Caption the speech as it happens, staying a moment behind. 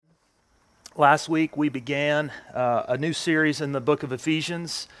Last week we began a new series in the book of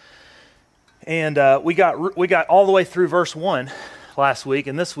Ephesians, and we got all the way through verse 1 last week,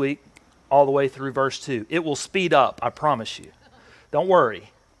 and this week all the way through verse 2. It will speed up, I promise you. Don't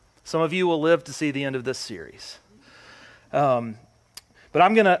worry. Some of you will live to see the end of this series. But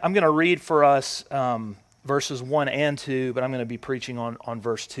I'm gonna read for us verses 1 and 2, but I'm going to be preaching on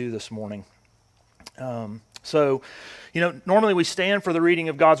verse 2 this morning. So, normally we stand for the reading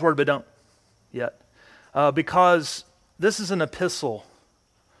of God's Word, but don't yet, because this is an epistle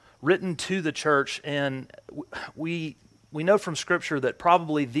written to the church, and we know from Scripture that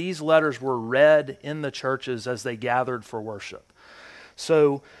probably these letters were read in the churches as they gathered for worship.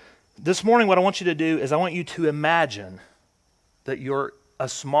 So this morning what I want you to do is I want you to imagine that you're a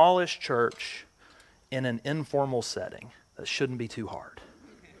smallish church in an informal setting. That shouldn't be too hard.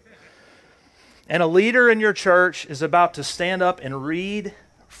 And a leader in your church is about to stand up and read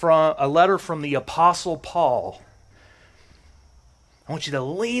from a letter from the Apostle Paul. I want you to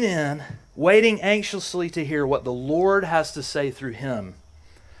lean in, waiting anxiously to hear what the Lord has to say through him.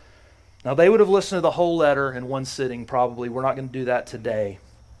 Now, they would have listened to the whole letter in one sitting, probably. We're not going to do that today.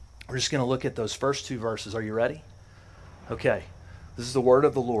 We're just going to look at those first two verses. Are you ready? Okay. This is the word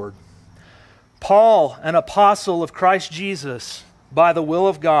of the Lord. Paul, an apostle of Christ Jesus, by the will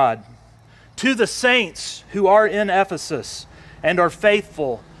of God, to the saints who are in Ephesus and are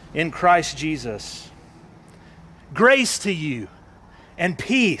faithful in Christ Jesus. Grace to you and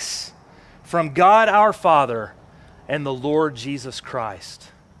peace from God our Father and the Lord Jesus Christ.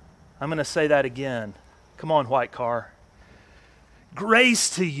 I'm going to say that again. Come on, white car.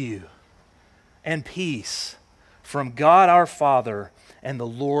 Grace to you and peace from God our Father and the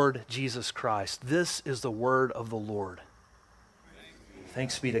Lord Jesus Christ. This is the word of the Lord.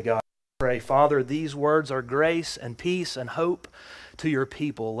 Thanks be to God. Pray, Father, these words are grace and peace and hope to your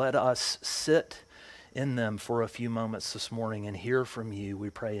people. Let us sit in them for a few moments this morning and hear from you.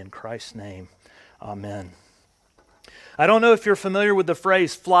 We pray in Christ's name. Amen. I don't know if you're familiar with the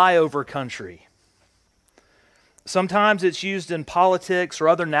phrase flyover country. Sometimes it's used in politics or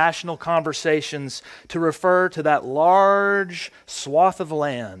other national conversations to refer to that large swath of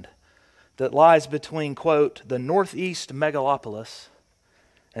land that lies between, quote, the northeast megalopolis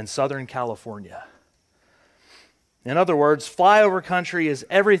and Southern California. In other words, flyover country is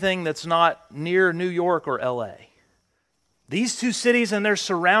everything that's not near New York or LA. These two cities and their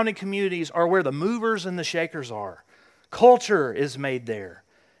surrounding communities are where the movers and the shakers are. Culture is made there.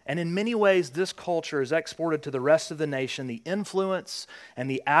 And in many ways, this culture is exported to the rest of the nation. The influence and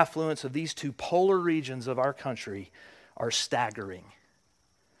the affluence of these two polar regions of our country are staggering.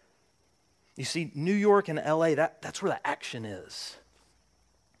 You see, New York and LA, that's where the action is.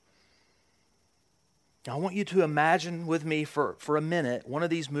 Now, I want you to imagine with me for a minute, one of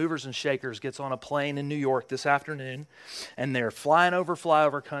these movers and shakers gets on a plane in New York this afternoon, and they're flying over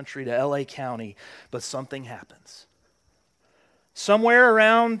flyover country to LA County, but something happens. Somewhere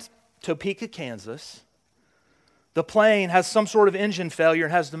around Topeka, Kansas, the plane has some sort of engine failure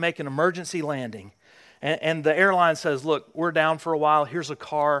and has to make an emergency landing. And the airline says, look, we're down for a while. Here's a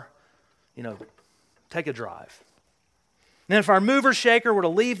car, take a drive. And if our mover shaker were to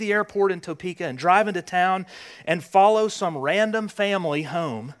leave the airport in Topeka and drive into town and follow some random family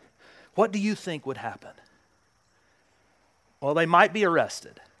home, what do you think would happen? Well, they might be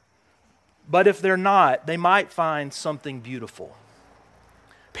arrested. But if they're not, they might find something beautiful.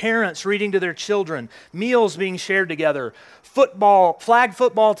 Parents reading to their children, meals being shared together, flag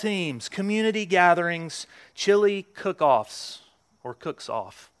football teams, community gatherings, chili cook-offs or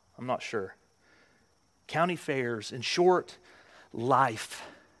cooks-off, I'm not sure. County fairs, in short, life.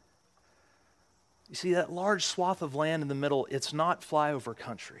 You see, that large swath of land in the middle, it's not flyover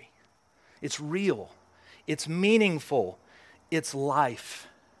country. It's real. It's meaningful. It's life.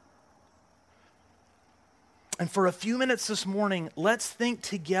 And for a few minutes this morning, let's think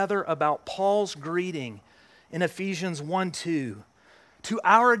together about Paul's greeting in Ephesians 1:2. To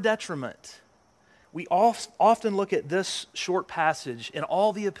our detriment, we often look at this short passage in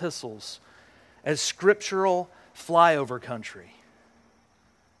all the epistles as scriptural flyover country.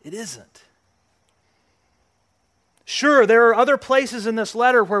 It isn't. Sure, there are other places in this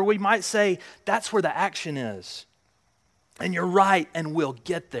letter where we might say that's where the action is. And you're right, and we'll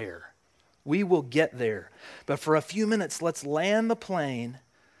get there. We will get there. But for a few minutes, let's land the plane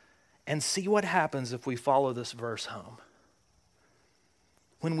and see what happens if we follow this verse home.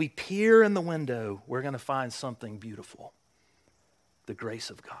 When we peer in the window, we're going to find something beautiful. The grace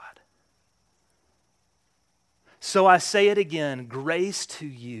of God. So I say it again, grace to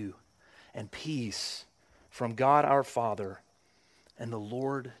you and peace from God our Father and the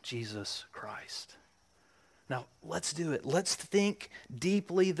Lord Jesus Christ. Now, let's do it. Let's think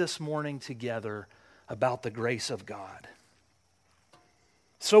deeply this morning together about the grace of God.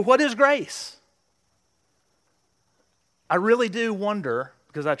 So what is grace? I really do wonder,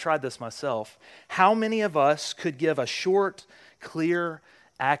 because I tried this myself, how many of us could give a short, clear,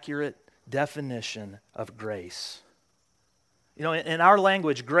 accurate definition of grace? You know, in our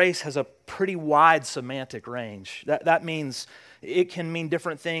language, grace has a pretty wide semantic range. That means it can mean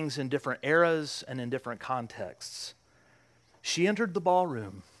different things in different eras and in different contexts. She entered the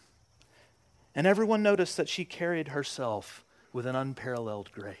ballroom, and everyone noticed that she carried herself with an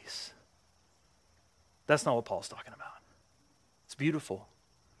unparalleled grace. That's not what Paul's talking about. It's beautiful,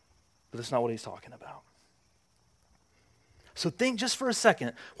 but that's not what he's talking about. So think just for a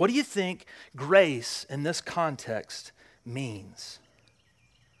second, what do you think grace in this context means?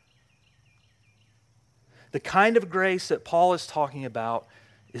 The kind of grace that Paul is talking about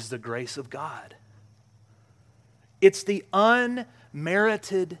is the grace of God. It's the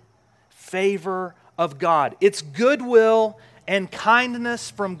unmerited favor of God. It's goodwill and kindness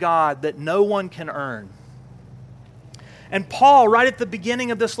from God that no one can earn. And Paul, right at the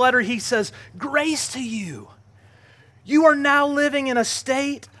beginning of this letter, he says, grace to you. You are now living in a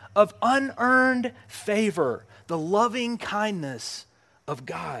state of unearned favor, the loving kindness of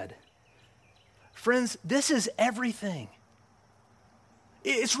God. Friends, this is everything.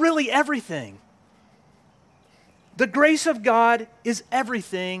 It's really everything. The grace of God is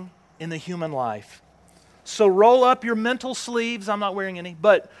everything in the human life. So roll up your mental sleeves. I'm not wearing any,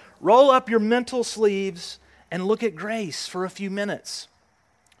 but roll up your mental sleeves and look at grace for a few minutes.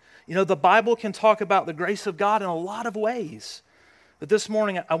 You know, the Bible can talk about the grace of God in a lot of ways. But this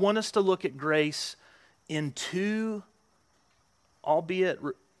morning, I want us to look at grace in two, albeit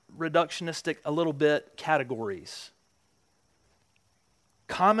reductionistic a little bit, categories.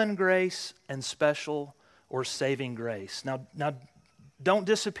 Common grace and special or saving grace. Now don't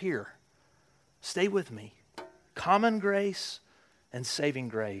disappear. Stay with me. Common grace and saving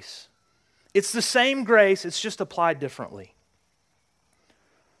grace. It's the same grace, it's just applied differently.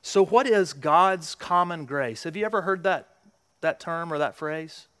 So what is God's common grace? Have you ever heard that term or that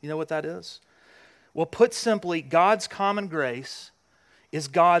phrase? You know what that is? Well, put simply, God's common grace is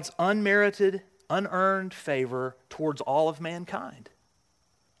God's unmerited, unearned favor towards all of mankind.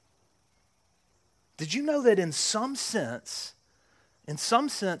 Did you know that in some sense,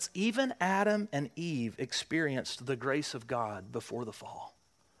 even Adam and Eve experienced the grace of God before the fall?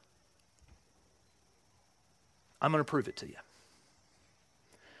 I'm going to prove it to you.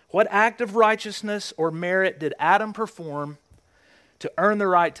 What act of righteousness or merit did Adam perform to earn the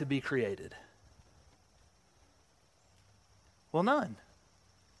right to be created? Well, none.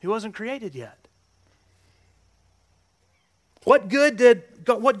 He wasn't created yet. What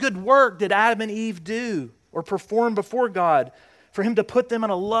good work did Adam and Eve do or perform before God for Him to put them in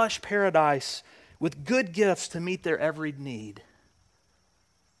a lush paradise with good gifts to meet their every need?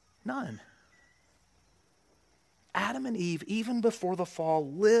 None. Adam and Eve, even before the fall,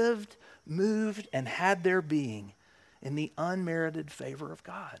 lived, moved, and had their being in the unmerited favor of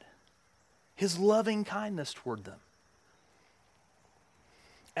God. His loving kindness toward them.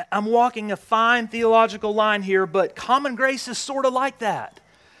 I'm walking a fine theological line here, but common grace is sort of like that.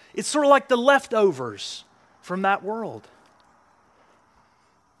 It's sort of like the leftovers from that world.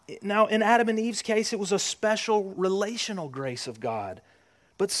 Now, in Adam and Eve's case, it was a special relational grace of God.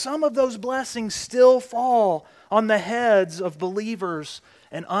 But some of those blessings still fall on the heads of believers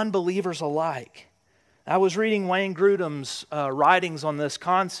and unbelievers alike. I was reading Wayne Grudem's writings on this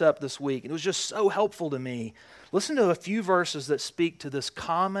concept this week. It was just so helpful to me. Listen to a few verses that speak to this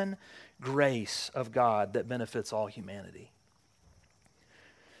common grace of God that benefits all humanity.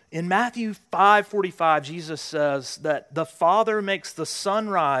 In Matthew 5:45, Jesus says that the Father makes the sun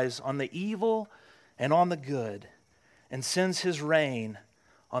rise on the evil and on the good and sends His rain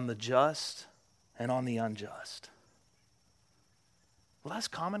on the just and on the unjust. Well, that's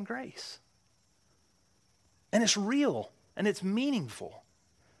common grace. And it's real and it's meaningful.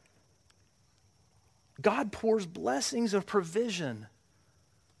 God pours blessings of provision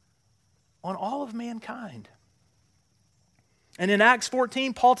on all of mankind. And in Acts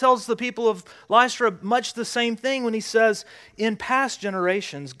 14, Paul tells the people of Lystra much the same thing when he says, in past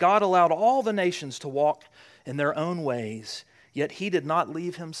generations, God allowed all the nations to walk in their own ways, yet He did not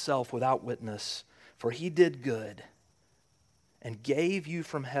leave Himself without witness, for He did good and gave you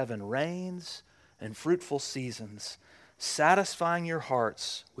from heaven rains and fruitful seasons, satisfying your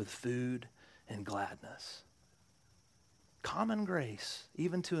hearts with food and gladness. Common grace,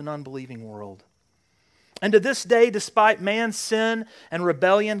 even to an unbelieving world. And to this day, despite man's sin and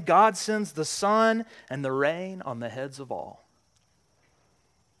rebellion, God sends the sun and the rain on the heads of all.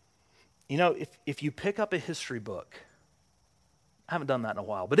 You know, if you pick up a history book, I haven't done that in a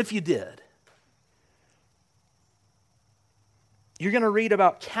while, but if you did, you're going to read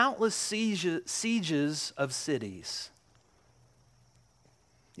about countless sieges of cities.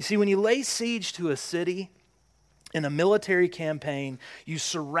 You see, when you lay siege to a city in a military campaign, you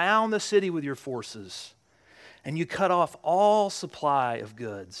surround the city with your forces and you cut off all supply of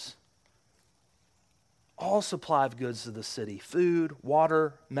goods. All supply of goods to the city: food,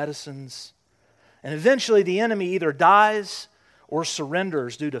 water, medicines. And eventually the enemy either dies or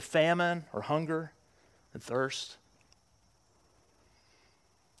surrenders due to famine or hunger and thirst.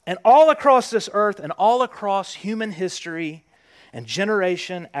 And all across this earth and all across human history and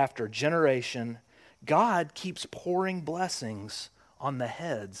generation after generation, God keeps pouring blessings on the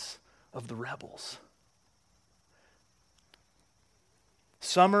heads of the rebels.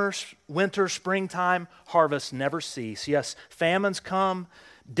 Summer, winter, springtime, harvests never cease. Yes, famines come,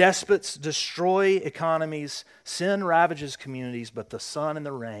 despots destroy economies, sin ravages communities, but the sun and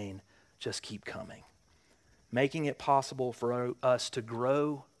the rain just keep coming, making it possible for us to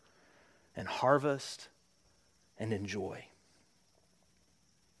grow and harvest and enjoy.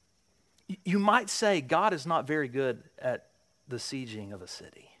 You might say God is not very good at the sieging of a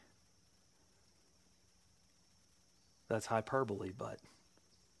city. That's hyperbole, but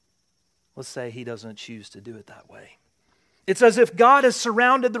let's say he doesn't choose to do it that way. It's as if God has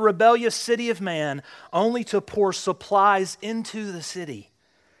surrounded the rebellious city of man only to pour supplies into the city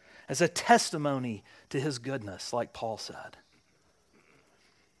as a testimony to his goodness, like Paul said.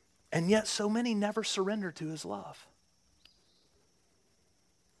 And yet so many never surrender to his love.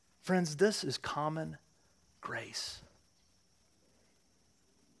 Friends, this is common grace.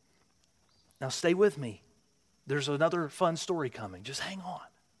 Now stay with me. There's another fun story coming. Just hang on.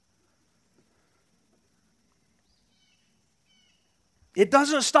 It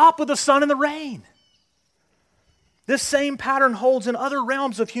doesn't stop with the sun and the rain. This same pattern holds in other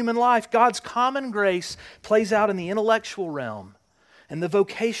realms of human life. God's common grace plays out in the intellectual realm and the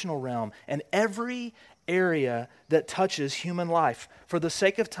vocational realm and every area that touches human life. For the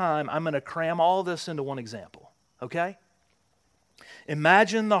sake of time, I'm going to cram all this into one example, okay?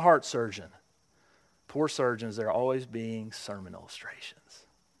 Imagine the heart surgeon. Poor surgeons, they're always being sermon illustrations.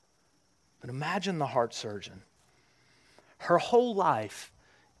 But imagine the heart surgeon. Her whole life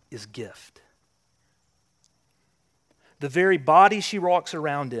is gift. The very body she walks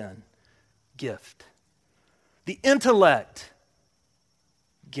around in, gift. The intellect,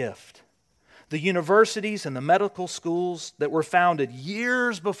 gift. The universities and the medical schools that were founded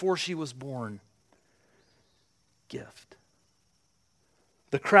years before she was born, gift.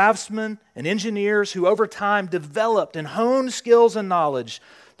 The craftsmen and engineers who over time developed and honed skills and knowledge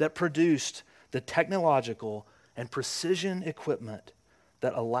that produced the technological and precision equipment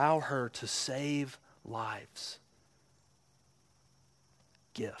that allow her to save lives.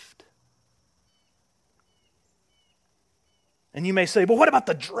 Gift. And you may say, but what about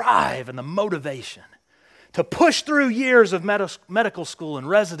the drive and the motivation to push through years of medical school and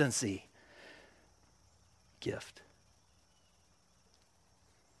residency? Gift.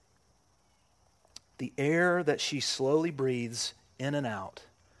 The air that she slowly breathes in and out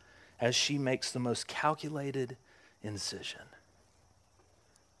as she makes the most calculated incision.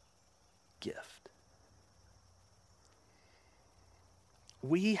 Gift.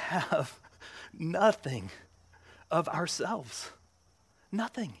 We have nothing of ourselves.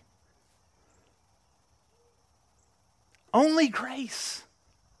 Nothing. Only grace.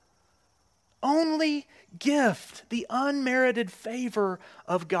 Only gift. The unmerited favor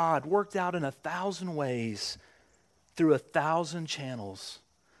of God worked out in 1,000 ways through 1,000 channels.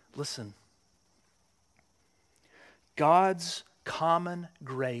 Listen. God's common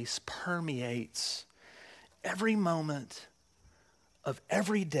grace permeates every moment of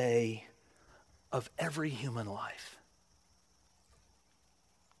every day of every human life.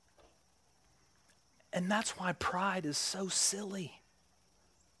 And that's why pride is so silly.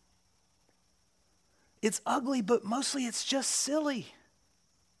 It's ugly, but mostly it's just silly.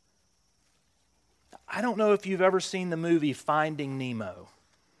 I don't know if you've ever seen the movie Finding Nemo.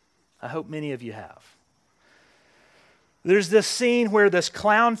 I hope many of you have. There's this scene where this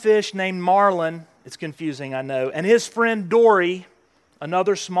clownfish named Marlin, it's confusing, I know, and his friend Dory,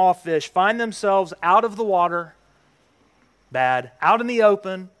 another small fish, find themselves out of the water, bad, out in the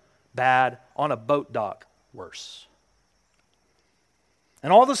open, bad, on a boat dock, worse.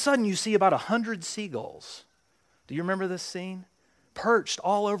 And all of a sudden you see about 100 seagulls. Do you remember this scene? Perched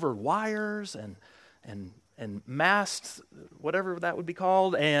all over wires and and masts, whatever that would be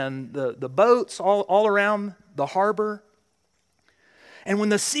called, and the boats all around the harbor. And when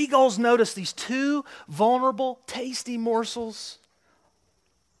the seagulls notice these two vulnerable, tasty morsels,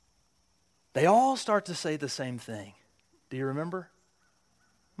 they all start to say the same thing. Do you remember?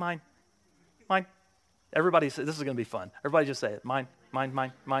 Mine. Mine. Everybody say, this is going to be fun. Everybody just say it. Mine, mine,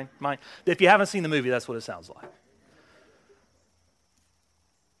 mine, mine, mine. If you haven't seen the movie, that's what it sounds like.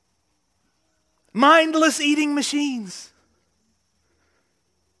 Mindless eating machines.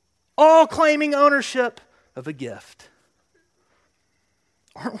 All claiming ownership of a gift.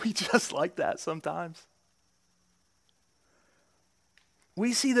 Aren't we just like that sometimes?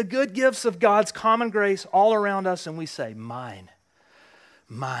 We see the good gifts of God's common grace all around us and we say, mine,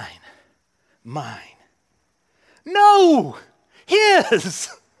 mine, mine. No! His!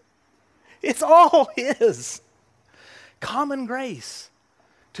 It's all His. Common grace.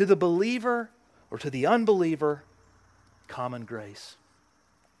 To the believer or to the unbeliever, common grace.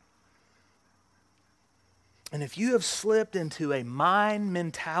 And if you have slipped into a mine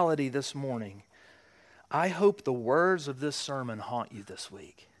mentality this morning, I hope the words of this sermon haunt you this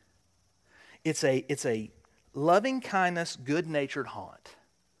week. It's a loving kindness, good-natured haunt.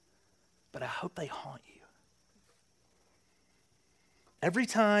 But I hope they haunt you. Every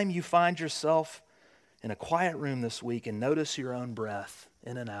time you find yourself in a quiet room this week and notice your own breath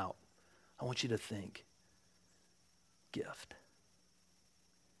in and out, I want you to think, gift.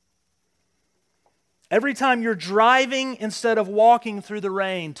 Every time you're driving instead of walking through the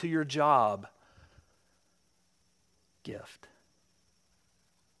rain to your job, gift.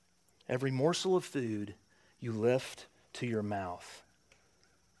 Every morsel of food you lift to your mouth,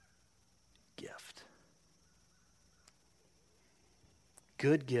 gift.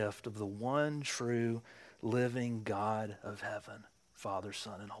 Good gift of the one true living God of heaven, Father,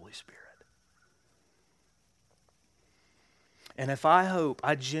 Son, and Holy Spirit. And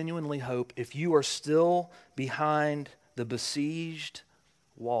I genuinely hope, if you are still behind the besieged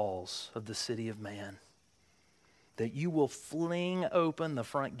walls of the city of man, that you will fling open the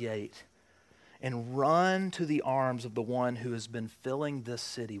front gate and run to the arms of the one who has been filling this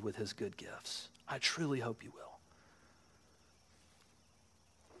city with his good gifts. I truly hope you will.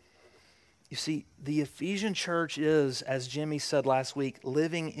 You see, the Ephesian church is, as Jimmy said last week,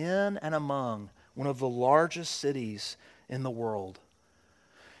 living in and among one of the largest cities in the world.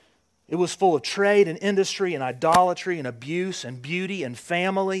 It was full of trade and industry and idolatry and abuse and beauty and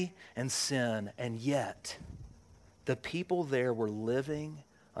family and sin. And yet, the people there were living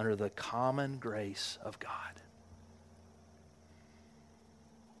under the common grace of God.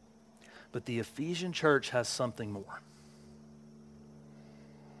 But the Ephesian church has something more.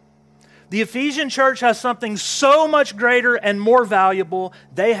 The Ephesian church has something so much greater and more valuable.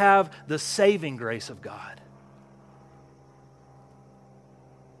 They have the saving grace of God.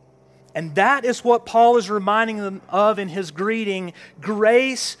 And that is what Paul is reminding them of in his greeting.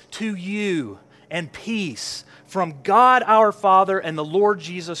 Grace to you and peace from God our Father and the Lord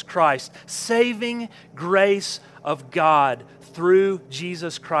Jesus Christ. Saving grace of God through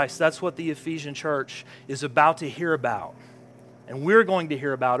Jesus Christ. That's what the Ephesian church is about to hear about. And we're going to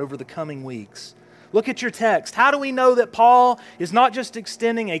hear about over the coming weeks. Look at your text. How do we know that Paul is not just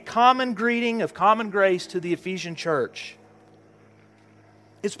extending a common greeting of common grace to the Ephesian church?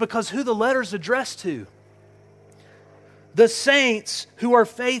 It's because who the letter's addressed to. The saints who are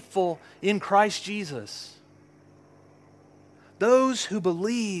faithful in Christ Jesus. Those who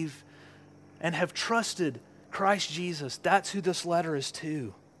believe and have trusted Christ Jesus. That's who this letter is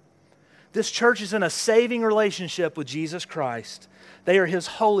to. This church is in a saving relationship with Jesus Christ. They are His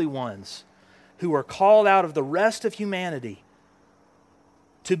holy ones who are called out of the rest of humanity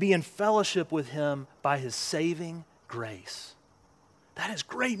to be in fellowship with Him by His saving grace. That is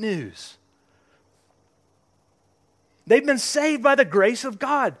great news. They've been saved by the grace of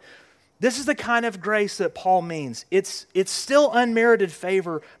God. This is the kind of grace that Paul means. It's still unmerited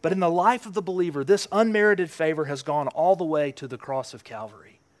favor, but in the life of the believer, this unmerited favor has gone all the way to the cross of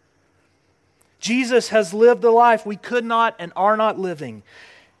Calvary. Jesus has lived the life we could not and are not living.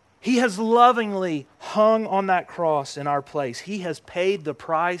 He has lovingly hung on that cross in our place. He has paid the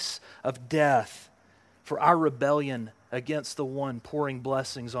price of death for our rebellion against the one pouring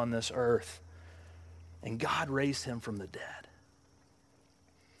blessings on this earth. And God raised Him from the dead.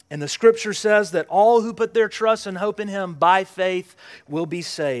 And the Scripture says that all who put their trust and hope in Him by faith will be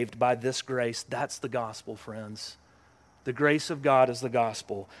saved by this grace. That's the gospel, friends. The grace of God is the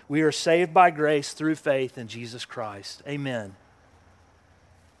gospel. We are saved by grace through faith in Jesus Christ. Amen.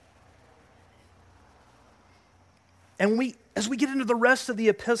 And as we get into the rest of the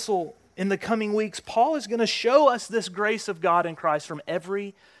epistle in the coming weeks, Paul is going to show us this grace of God in Christ from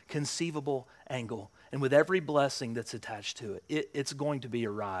every conceivable angle and with every blessing that's attached to it. It's going to be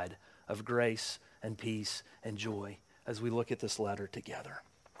a ride of grace and peace and joy as we look at this letter together.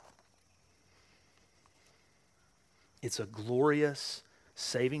 It's a glorious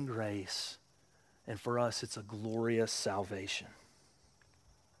saving grace, and for us, it's a glorious salvation.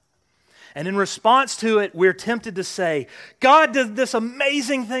 And in response to it, we're tempted to say, God did this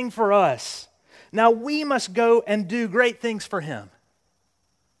amazing thing for us. Now we must go and do great things for Him.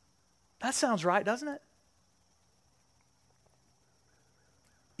 That sounds right, doesn't it?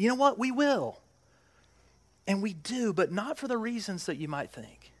 You know what? We will. And we do, but not for the reasons that you might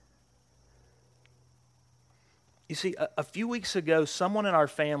think. You see, a few weeks ago, someone in our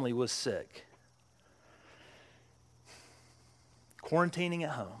family was sick, quarantining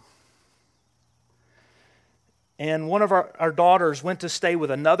at home. And one of our daughters went to stay with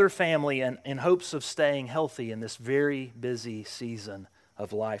another family in hopes of staying healthy in this very busy season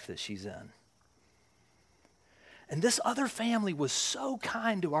of life that she's in. And this other family was so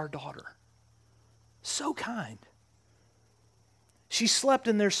kind to our daughter. So kind. She slept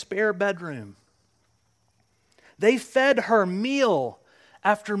in their spare bedroom. They fed her meal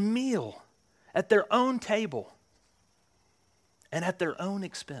after meal at their own table and at their own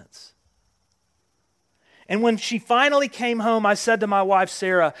expense. And when she finally came home, I said to my wife,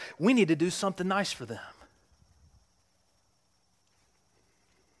 Sarah, we need to do something nice for them.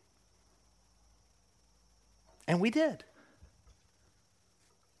 And we did.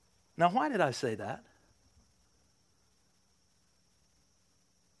 Now, why did I say that?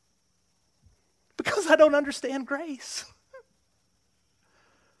 Because I don't understand grace.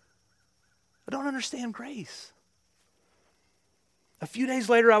 I don't understand grace. A few days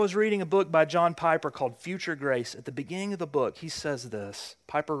later, I was reading a book by John Piper called Future Grace. At the beginning of the book, he says this.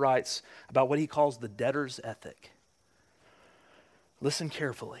 Piper writes about what he calls the debtor's ethic. Listen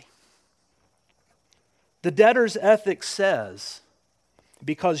carefully. The debtor's ethic says,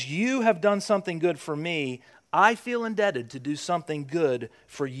 because you have done something good for me, I feel indebted to do something good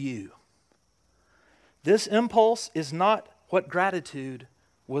for you. This impulse is not what gratitude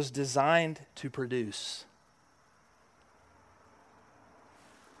was designed to produce.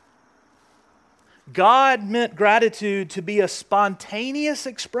 God meant gratitude to be a spontaneous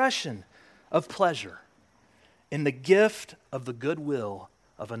expression of pleasure in the gift of the goodwill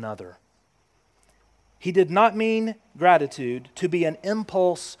of another. He did not mean gratitude to be an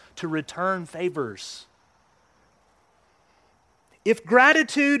impulse to return favors. If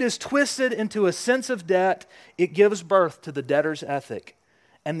gratitude is twisted into a sense of debt, it gives birth to the debtor's ethic,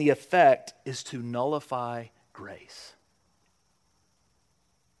 and the effect is to nullify grace.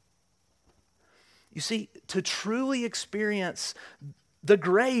 You see, to truly experience the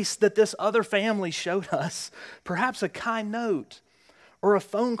grace that this other family showed us, perhaps a kind note or a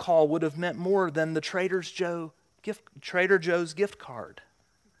phone call would have meant more than the Trader Joe's gift card.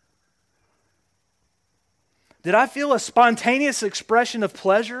 Did I feel a spontaneous expression of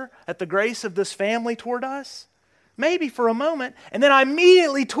pleasure at the grace of this family toward us? Maybe for a moment, and then I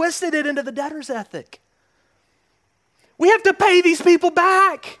immediately twisted it into the debtor's ethic. We have to pay these people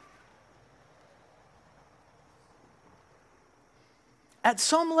back. At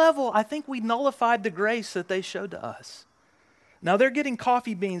some level, I think we nullified the grace that they showed to us. Now, they're getting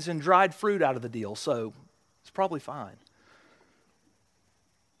coffee beans and dried fruit out of the deal, so it's probably fine.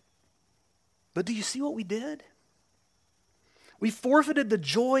 But do you see what we did? We forfeited the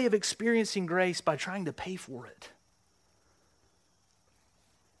joy of experiencing grace by trying to pay for it.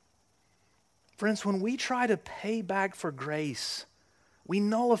 Friends, when we try to pay back for grace, we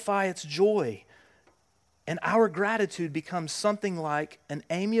nullify its joy, and our gratitude becomes something like an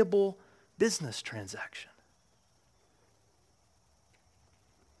amiable business transaction.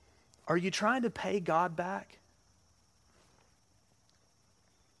 Are you trying to pay God back?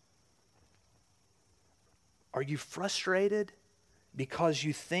 Are you frustrated because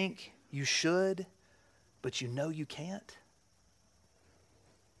you think you should, but you know you can't?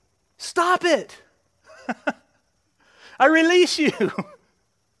 Stop it! I release you.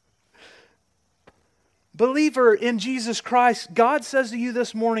 Believer in Jesus Christ, God says to you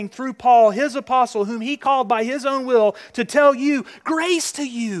this morning through Paul, his apostle, whom he called by his own will to tell you, grace to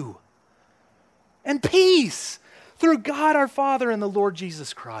you and peace through God our Father and the Lord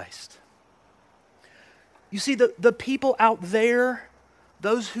Jesus Christ. You see, the people out there,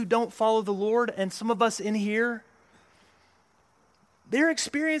 those who don't follow the Lord, and some of us in here, they're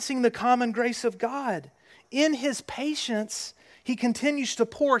experiencing the common grace of God. In His patience, He continues to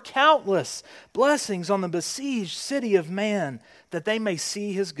pour countless blessings on the besieged city of man that they may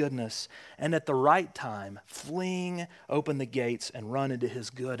see his goodness and at the right time fling open the gates and run into his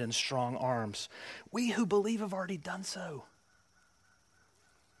good and strong arms. We who believe have already done so.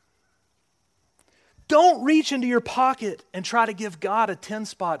 Don't reach into your pocket and try to give God a 10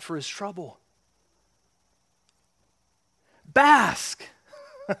 spot for his trouble. Bask.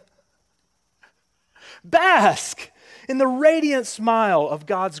 Bask in the radiant smile of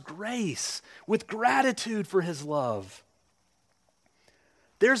God's grace with gratitude for his love.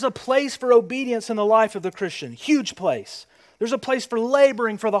 There's a place for obedience in the life of the Christian, huge place. There's a place for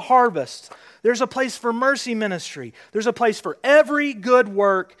laboring for the harvest. There's a place for mercy ministry. There's a place for every good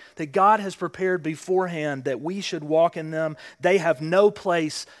work that God has prepared beforehand that we should walk in them. They have no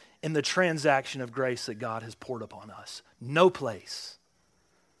place in the transaction of grace that God has poured upon us. No place.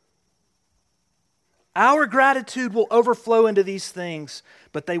 Our gratitude will overflow into these things,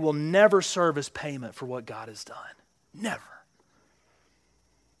 but they will never serve as payment for what God has done. Never.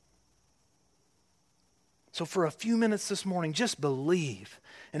 So for a few minutes this morning, just believe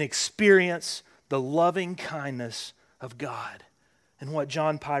and experience the loving kindness of God and what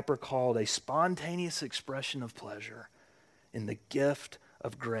John Piper called a spontaneous expression of pleasure in the gift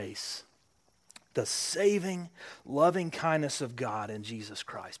of grace. The saving, loving kindness of God in Jesus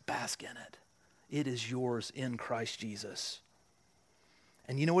Christ. Bask in it. It is yours in Christ Jesus.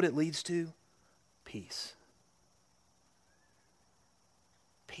 And you know what it leads to? Peace.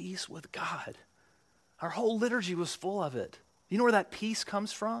 Peace with God. Our whole liturgy was full of it. You know where that peace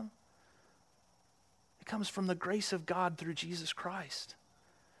comes from? It comes from the grace of God through Jesus Christ.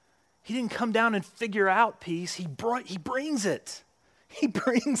 He didn't come down and figure out peace. He brings it. He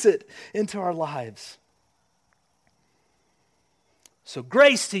brings it into our lives. So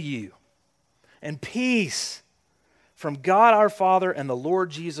grace to you and peace from God our Father and the Lord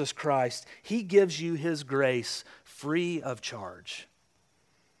Jesus Christ. He gives you his grace free of charge.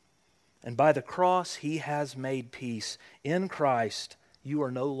 And by the cross, he has made peace. In Christ, you are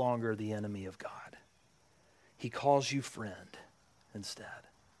no longer the enemy of God. He calls you friend instead.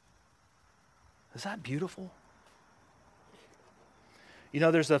 Is that beautiful? You know,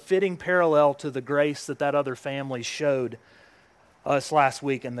 there's a fitting parallel to the grace that other family showed us last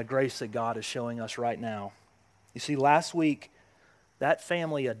week and the grace that God is showing us right now. You see, last week, that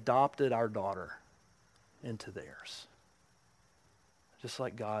family adopted our daughter into theirs. Just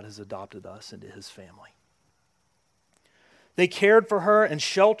like God has adopted us into his family. They cared for her and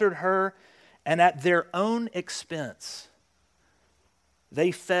sheltered her, and at their own expense,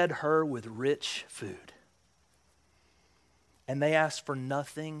 they fed her with rich food. And they asked for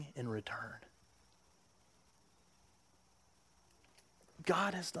nothing in return.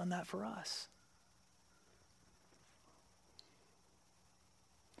 God has done that for us.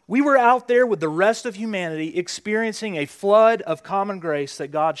 We were out there with the rest of humanity experiencing a flood of common grace that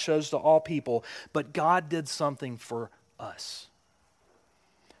God shows to all people, but God did something for us.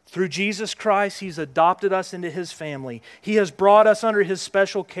 Through Jesus Christ, he's adopted us into his family. He has brought us under his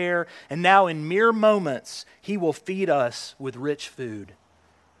special care, and now in mere moments, he will feed us with rich food.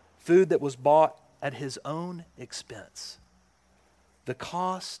 Food that was bought at his own expense. The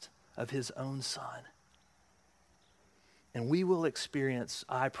cost of his own Son. And we will experience,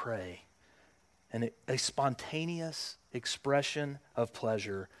 I pray, a spontaneous expression of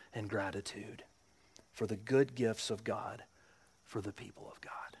pleasure and gratitude for the good gifts of God for the people of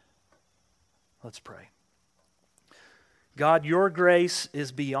God. Let's pray. God, your grace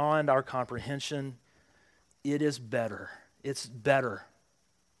is beyond our comprehension. It is better. It's better.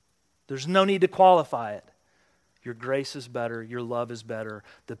 There's no need to qualify it. Your grace is better. Your love is better.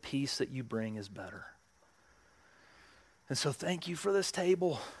 The peace that you bring is better. And so thank you for this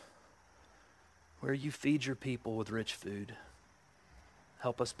table where you feed your people with rich food.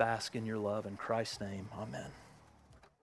 Help us bask in your love. In Christ's name, amen.